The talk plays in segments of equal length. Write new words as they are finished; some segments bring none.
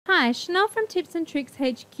Hi, Chanel from Tips and Tricks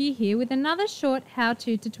HQ here with another short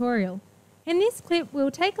how-to tutorial. In this clip,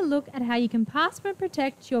 we'll take a look at how you can password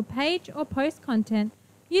protect your page or post content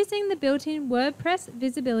using the built-in WordPress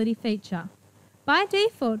visibility feature. By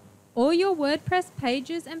default, all your WordPress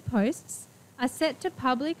pages and posts are set to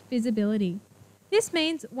public visibility. This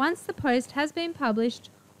means once the post has been published,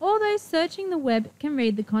 all those searching the web can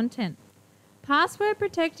read the content. Password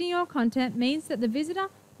protecting your content means that the visitor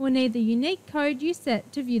will need the unique code you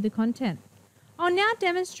set to view the content. I'll now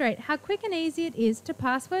demonstrate how quick and easy it is to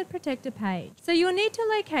password protect a page. So you'll need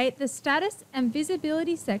to locate the status and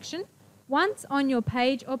visibility section once on your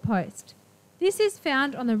page or post. This is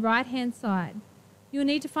found on the right-hand side. You'll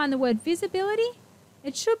need to find the word visibility.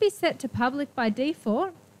 It should be set to public by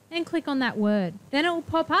default and click on that word. Then it will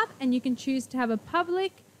pop up and you can choose to have a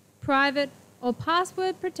public, private, or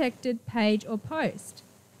password protected page or post.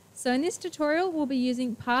 So in this tutorial, we'll be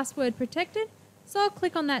using password protected, so I'll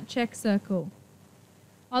click on that check circle.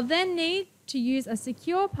 I'll then need to use a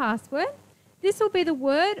secure password. This will be the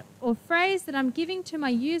word or phrase that I'm giving to my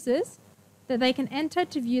users that they can enter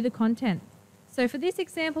to view the content. So for this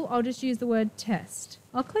example, I'll just use the word test.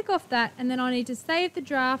 I'll click off that and then I'll need to save the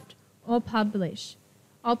draft or publish.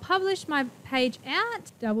 I'll publish my page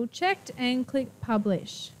out, double checked, and click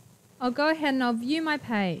publish. I'll go ahead and I'll view my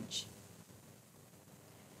page.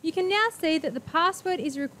 You can now see that the password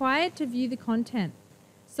is required to view the content.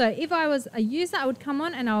 So if I was a user, I would come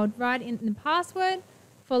on and I would write in the password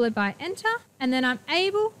followed by enter, and then I'm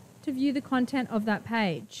able to view the content of that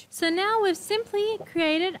page. So now we've simply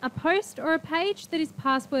created a post or a page that is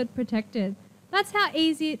password protected. That's how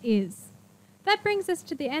easy it is. That brings us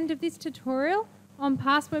to the end of this tutorial on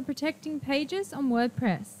password protecting pages on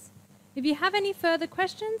WordPress. If you have any further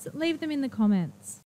questions, leave them in the comments.